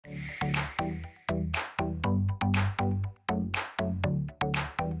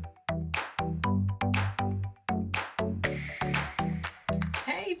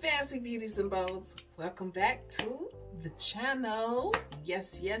beauties and bows, welcome back to the channel.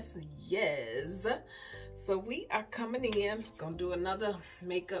 Yes. So we are coming in, gonna do another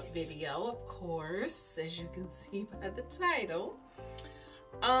makeup video, of course, as you can see by the title.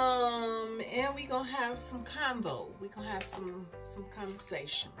 And we gonna have some convo. We gonna have some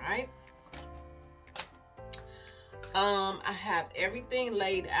conversation, right? I have everything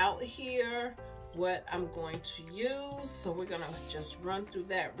laid out here, what I'm going to use. So we're gonna just run through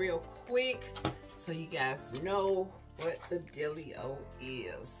that real quick so you guys know what the dealio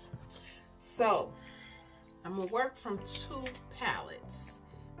is. So I'm gonna work from three palettes.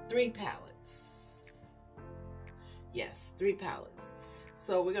 Yes, 3 palettes.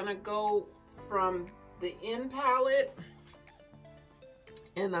 So we're gonna go from the end palette,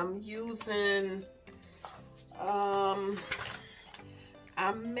 and I'm using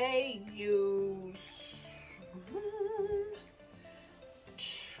I may use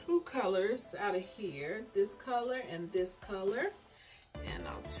 2 colors out of here, this color and this color, and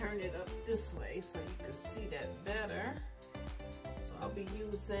I'll turn it up this way so you can see that better. So I'll be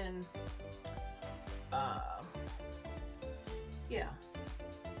using yeah,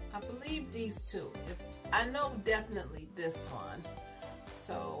 I believe these 2. I know definitely this one.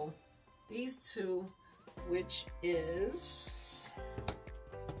 So these 2, which is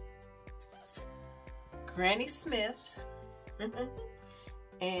Granny Smith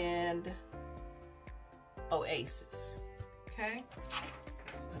and Oasis. Okay,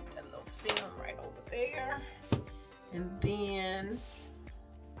 put that little film right over there, and then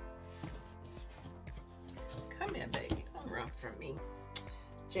come here, baby, don't run from me.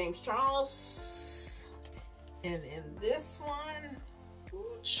 James Charles, and in this one,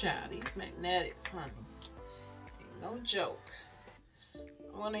 ooh, child, these magnetics, honey, ain't no joke.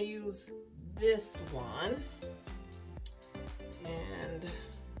 I want to use this one, and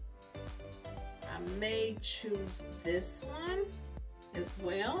I may choose this one as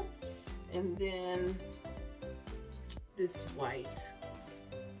well, and then this white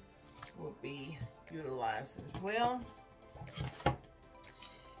will be utilized as well.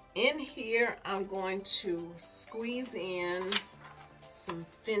 In here, I'm going to squeeze in some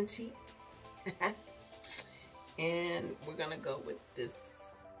Fenty, and we're gonna go with this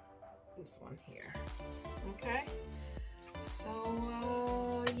one here. Okay,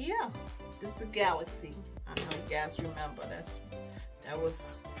 so yeah, this is the Galaxy. I know you guys remember that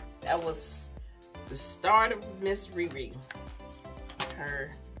was the start of Miss Riri, her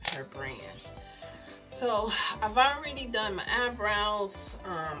brand. So I've already done my eyebrows.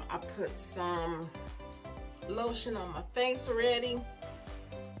 I put some lotion on my face already,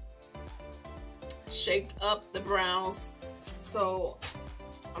 shaped up the brows. So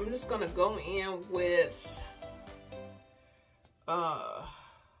I'm just gonna go in with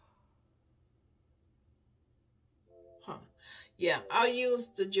yeah, I'll use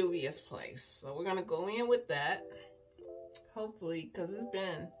the Juvia's Place. So we're gonna go in with that, hopefully, because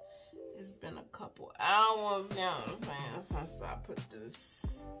it's been a couple hours, you know what I'm saying, since I put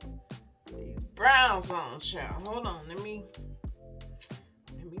these brows on, child. Hold on, let me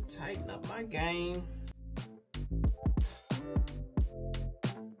tighten up my game.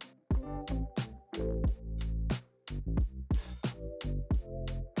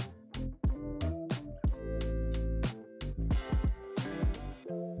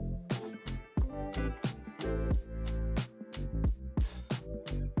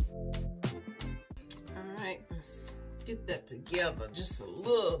 Let's get that together just a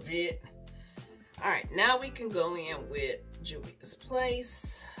little bit. All right, now we can go in with Juvia's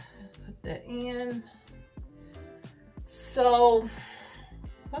Place. Put that in. So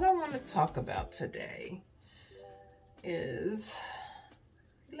what I want to talk about today is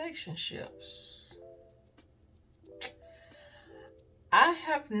relationships. I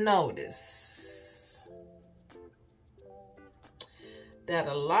have noticed that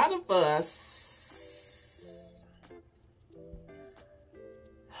a lot of us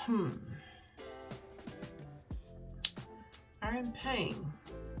are in pain.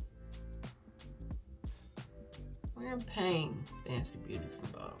 We're in pain, fancy beauties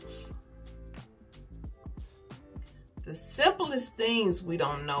and bows. The simplest things we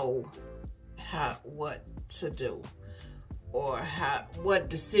don't know what to do, or what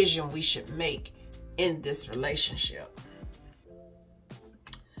decision we should make in this relationship.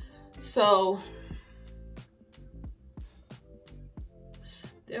 So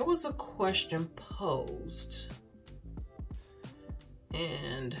there was a question posed,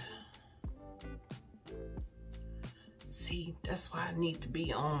 and see, that's why I need to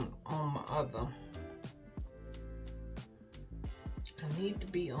be on my other I need to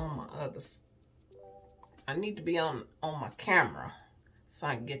be on my I need to be on my camera so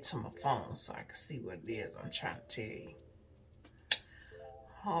I can get to my phone so I can see what it is I'm trying to tell you.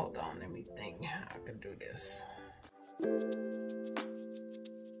 Hold on, let me think how I can do this.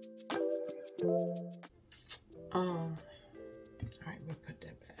 All right, let me put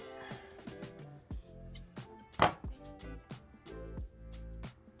that back.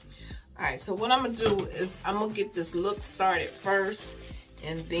 All right, so what I'm gonna do is I'm gonna get this look started first,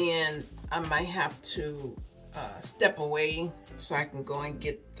 and then I might have to step away so I can go and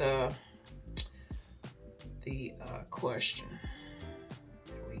get the question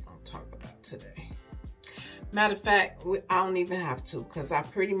that we're gonna talk about today. Matter of fact, I don't even have to, because I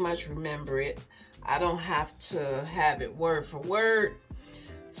pretty much remember it. I don't have to have it word for word.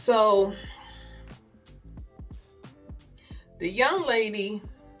 So the young lady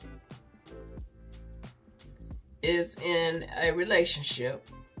is in a relationship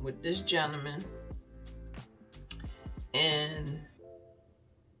with this gentleman, and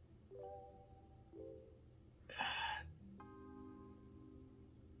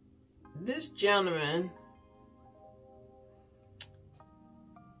this gentleman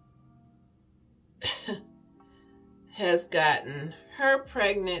has gotten her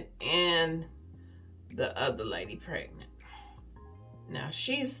pregnant and the other lady pregnant. Now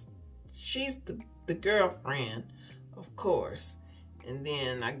she's the girlfriend, of course, and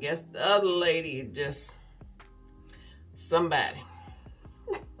then I guess the other lady just somebody.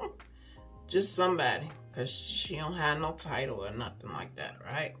 Just somebody, because she don't have no title or nothing like that,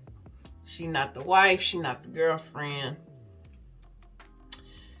 right? She not the wife, she not the girlfriend.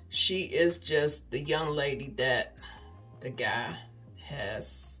 She is just the young lady that the guy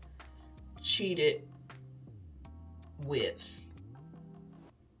has cheated with.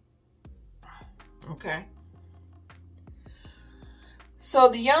 Okay? So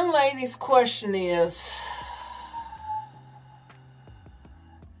the young lady's question is,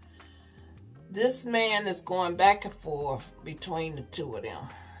 this man is going back and forth between the two of them.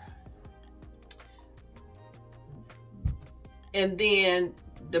 And then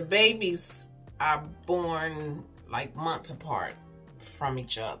the babies are born like months apart from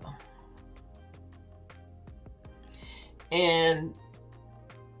each other. And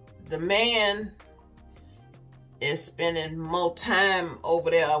the man is spending more time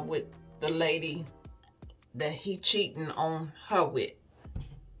over there with the lady that he cheating on her with.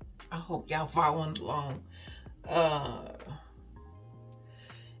 I hope y'all following along.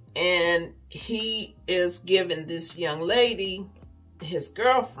 And he is giving this young lady, his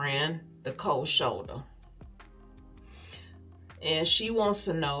girlfriend, the cold shoulder. And she wants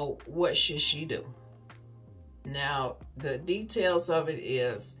to know, what should she do? Now, the details of it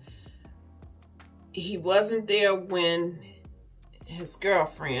is, he wasn't there when his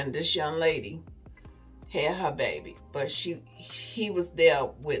girlfriend, this young lady, had her baby, but he was there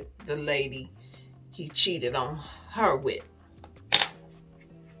with the lady he cheated on her with.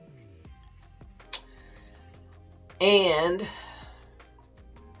 And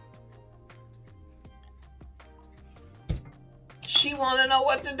she want to know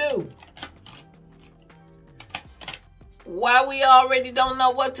what to do. Why we already don't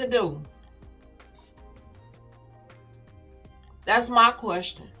know what to do? That's my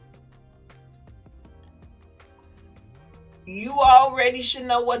question. You already should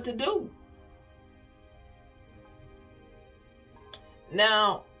know what to do.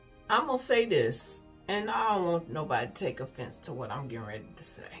 Now, I'm going to say this, and I don't want nobody to take offense to what I'm getting ready to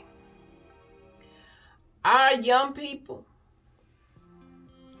say. Our young people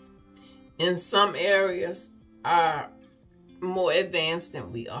in some areas are more advanced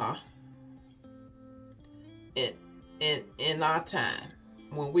than we are in our time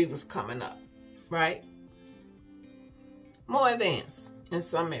when we was coming up, right? More advanced in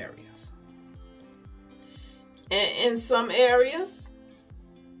some areas. And in some areas,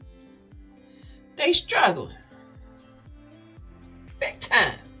 they struggling. Big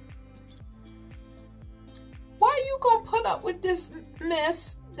time. Why you gonna put up with this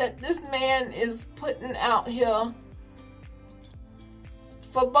mess that this man is putting out here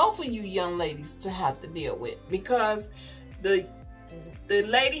for both of you young ladies to have to deal with? Because the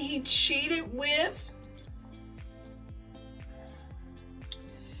lady he cheated with,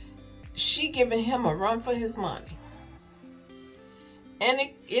 she giving him a run for his money. And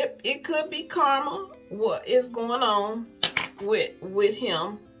it could be karma, what is going on with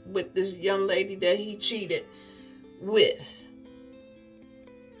him, with this young lady that he cheated with.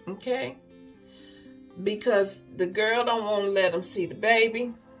 Okay? Because the girl don't want to let him see the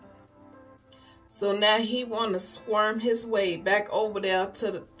baby. So now he want to squirm his way back over there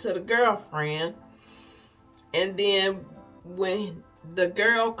to the girlfriend. And then when the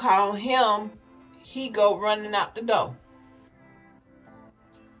girl call him, he go running out the door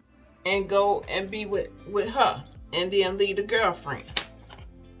and go and be with her, and then leave the girlfriend.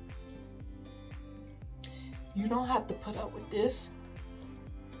 You don't have to put up with this.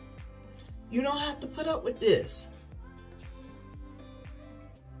 You don't have to put up with this.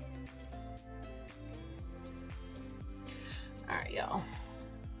 All right, y'all.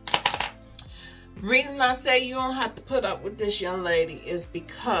 Reason I say you don't have to put up with this, young lady, is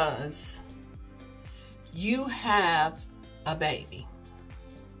because you have a baby.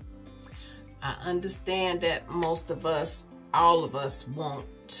 I understand that most of us, all of us, want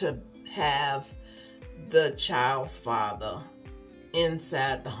to have the child's father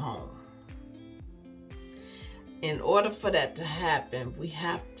inside the home. In order for that to happen, we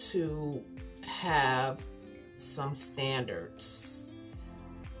have to have some standards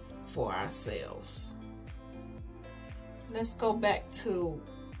for ourselves. Let's go back to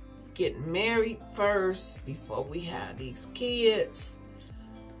getting married first before we have these kids,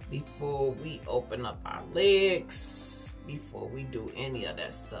 before we open up our legs, before we do any of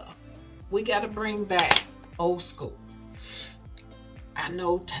that stuff. We got to bring back old school. I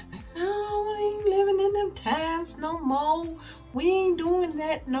know, no, we ain't living in them times no more. We ain't doing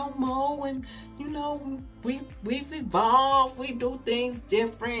that no more. And, you know, we've evolved. We do things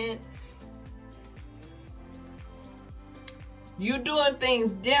different. You doing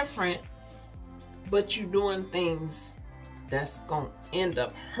things different, but you doing things that's going to end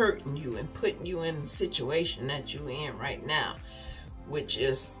up hurting you and putting you in the situation that you're in right now, which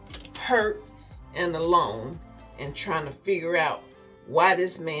is hurt and alone and trying to figure out why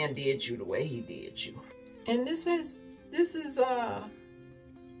this man did you the way he did you. And this is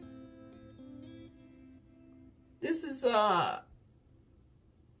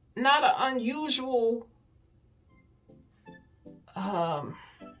not an unusual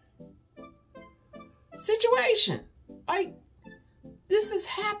situation. Like, this is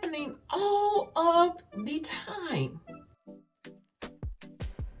happening all of the time.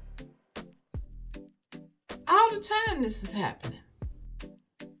 All the time this is happening.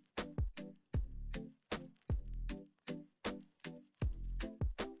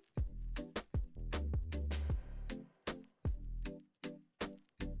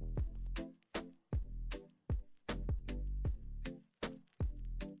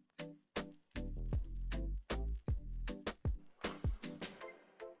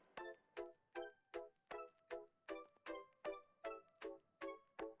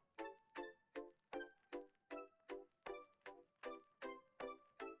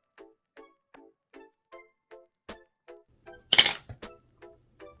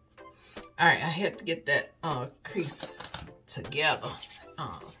 All right, I had to get that crease together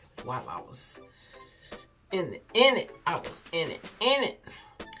while I was in it. I was in it.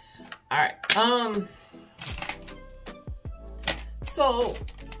 All right. So,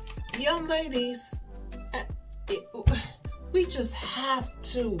 young ladies, we just have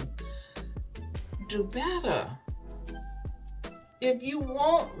to do better. If you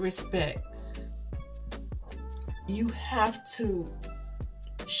want respect, you have to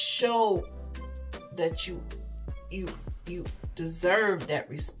show that you deserve that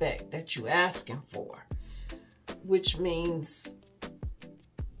respect that you asking for, which means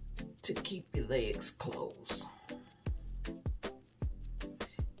to keep your legs closed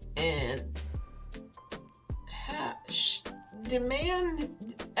and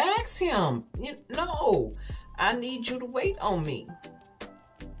demand, ask him, no, I need you to wait on me.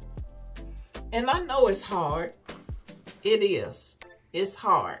 And I know it's hard. It is. It's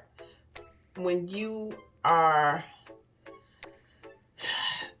hard when you are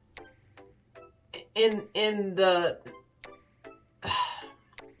in the,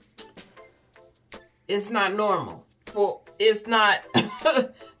 it's not normal. It's not,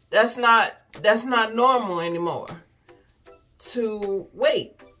 that's not normal anymore to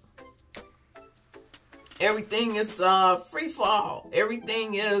wait. Everything is free fall.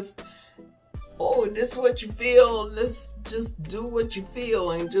 Everything is, oh, this is what you feel. Let's just do what you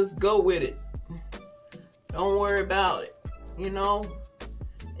feel and just go with it. Don't worry about it,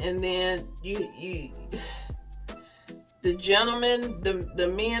 And then the gentlemen, the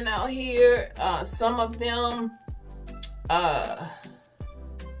men out here, some of them,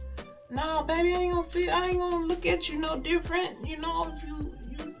 no, baby, I ain't gonna look at you no different. If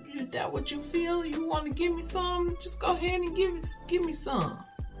you that what you feel, you want to give me some, just go ahead and give me some.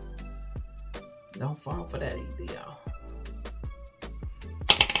 Don't fall for that either, y'all.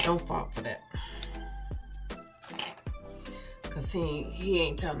 Don't fall for that. Cause he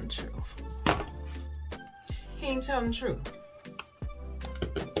ain't telling the truth. He ain't telling the truth.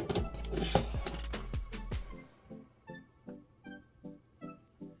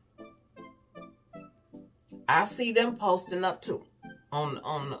 I see them posting up too on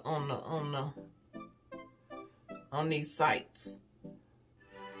these sites,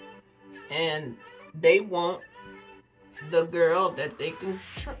 and they want the girl that they can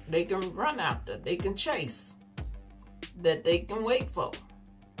run after, they can chase, that they can wait for.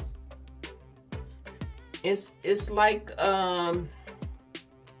 It's like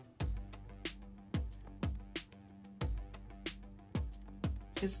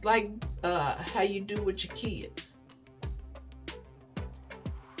it's like how you do with your kids.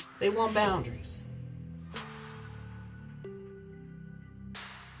 They want boundaries.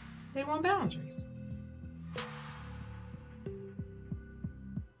 They want boundaries.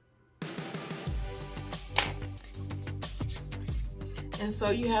 And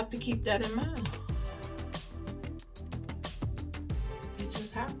so you have to keep that in mind. You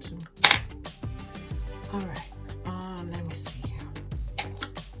just have to. All right. Let me see here.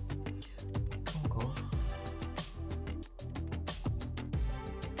 Go.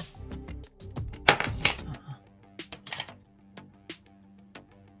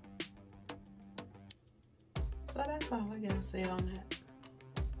 So that's all I gotta say on that.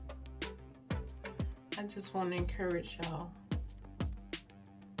 I just want to encourage y'all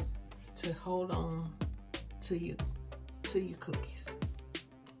to hold on to your cookies.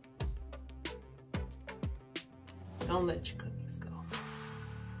 Don't let your cookies go.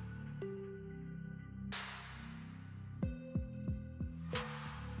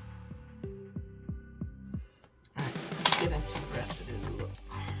 All right, let's get into the rest of this look.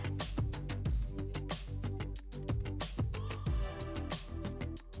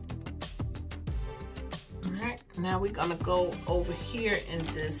 All right, now we're gonna go over here in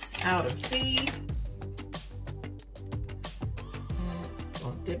this outer V. And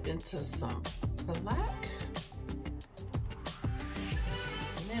we'll dip into some black. Some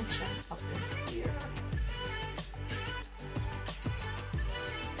dimension up in here.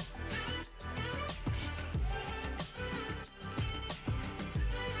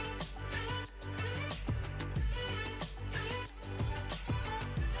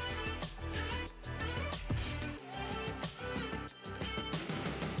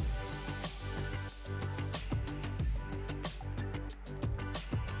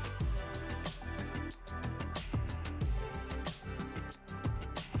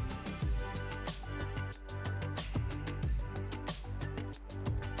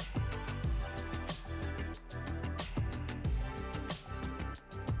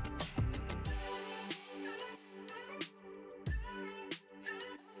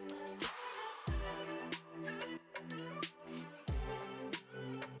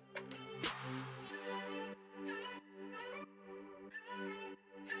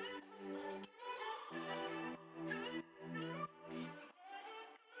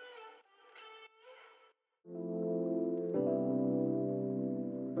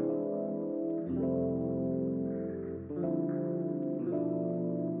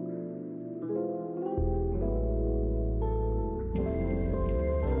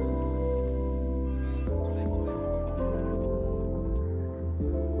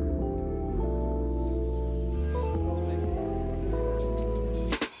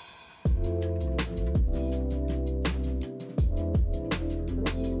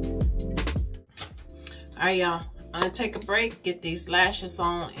 All right, y'all, I'm gonna take a break, get these lashes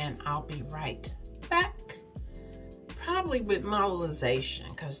on, and I'll be right back. Probably with modelization,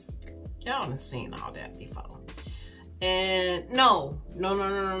 because y'all done seen all that before. And no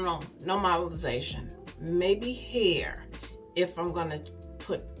modelization. Maybe hair, if I'm gonna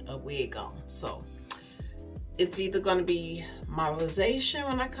put a wig on. So it's either gonna be modelization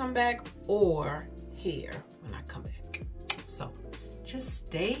when I come back, or hair when I come back. So just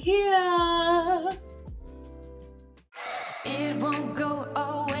stay here. It won't go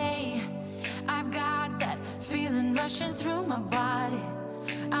away. I've got that feeling rushing through my body.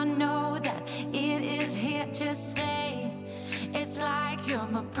 I know that it is here to stay. It's like you're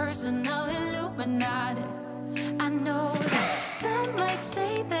my personal Illuminati. I know that some might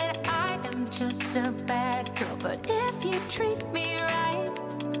say that I am just a bad girl, but if you treat me right,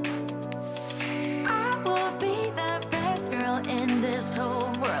 I will be the best girl in this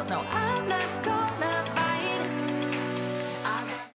whole world. No, I'm not